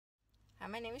Hi,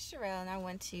 my name is Sherelle, and I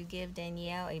want to give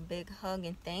Danielle a big hug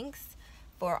and thanks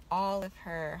for all of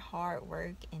her hard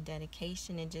work and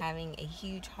dedication and just having a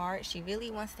huge heart. She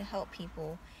really wants to help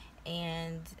people,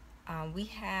 and we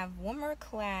have one more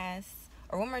class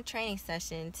or one more training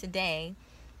session today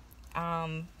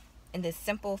in this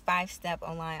simple 5-step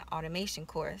online automation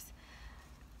course.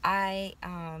 I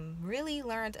really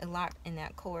learned a lot in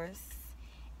that course,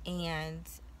 and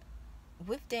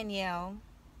with Danielle,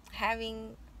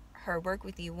 having her work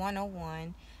with you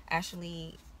one-on-one,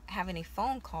 actually having a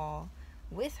phone call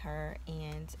with her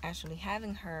and actually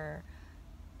having her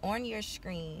on your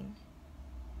screen,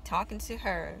 talking to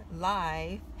her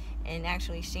live and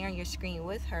actually sharing your screen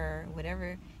with her,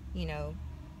 whatever, you know,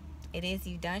 it is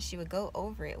you've done, she would go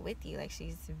over it with you. Like,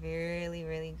 she's really,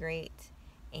 really great,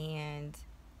 and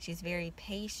she's very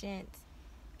patient,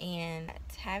 and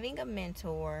having a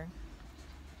mentor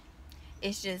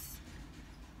is just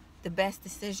the best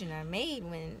decision I made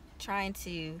when trying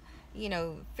to,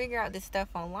 figure out this stuff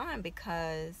online,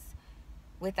 because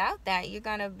without that, you're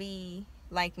gonna be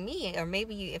like me, or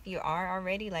maybe if you are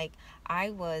already like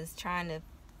I was trying to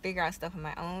figure out stuff on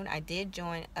my own. I did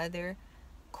join other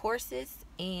courses,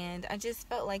 and I just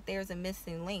felt like there was a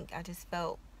missing link. I just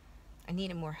felt I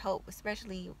needed more help,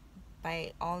 especially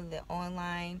by all of the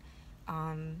online,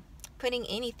 putting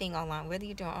anything online, whether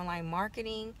you're doing online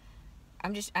marketing.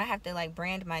 I have to like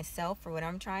brand myself for what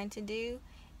I'm trying to do.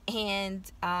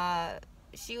 And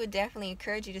she would definitely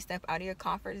encourage you to step out of your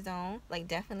comfort zone. Like,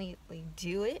 definitely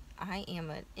do it. I am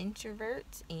an introvert,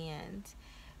 and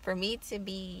for me to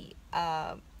be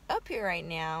up here right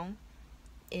now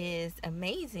is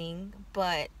amazing,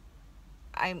 but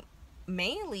I'm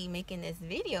mainly making this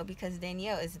video because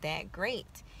Danielle is that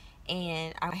great,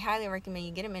 and I highly recommend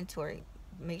you get a mentor.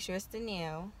 Make sure it's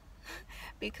Danielle,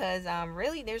 because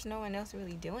really there's no one else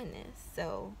really doing this.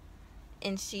 So,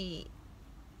 and she's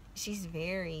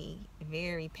very,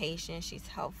 very patient. She's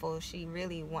helpful. She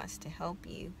really wants to help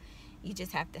you. You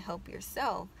just have to help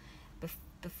yourself.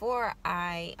 Before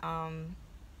I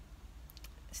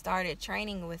started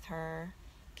training with her,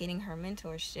 getting her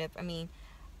mentorship,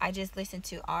 I just listened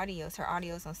to audios. Her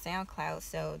audios on SoundCloud.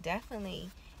 So definitely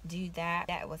do that.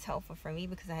 That was helpful for me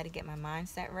because I had to get my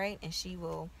mindset right, and she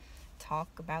will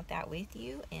talk about that with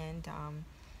you. And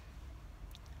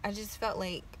I just felt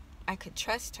like I could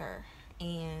trust her,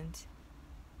 and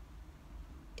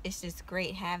it's just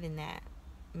great having that.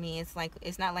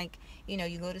 It's not like,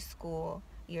 you go to school,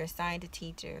 you're assigned a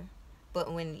teacher,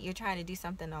 but when you're trying to do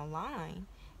something online,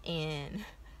 and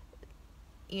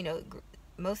you know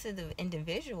most of the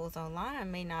individuals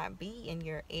online may not be in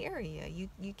your area,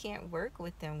 you can't work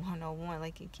with them one-on-one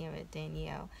like you can with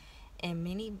Danielle. And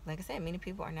like I said, many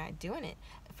people are not doing it.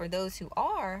 For those who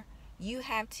are, you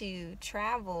have to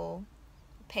travel,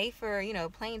 pay for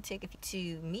plane ticket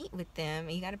to meet with them,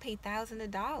 and you got to pay thousands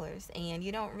of dollars, and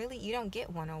you don't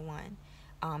get one-on-one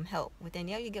help with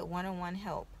Danielle. You get one-on-one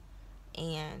help,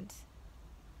 and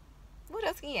what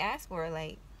else can you ask for?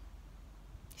 Like,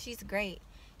 she's great.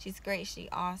 She's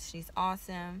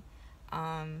awesome.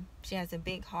 She has a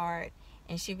big heart,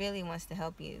 and she really wants to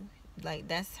help you. Like,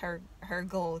 that's her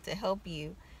goal, to help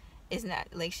you. It's not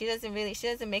like she doesn't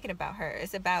make it about her.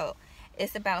 It's about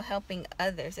helping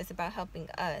others. It's about helping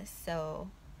us. So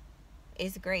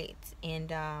it's great,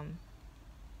 and I'm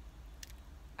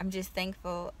just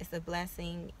thankful. It's a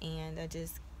blessing, and I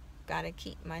just gotta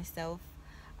keep myself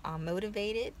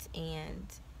motivated, and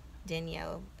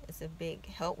Danielle is a big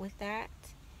help with that.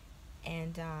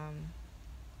 And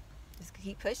just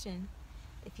keep pushing.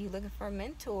 If you're looking for a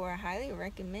mentor, I highly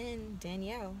recommend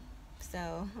Danielle.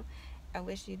 So I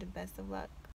wish you the best of luck.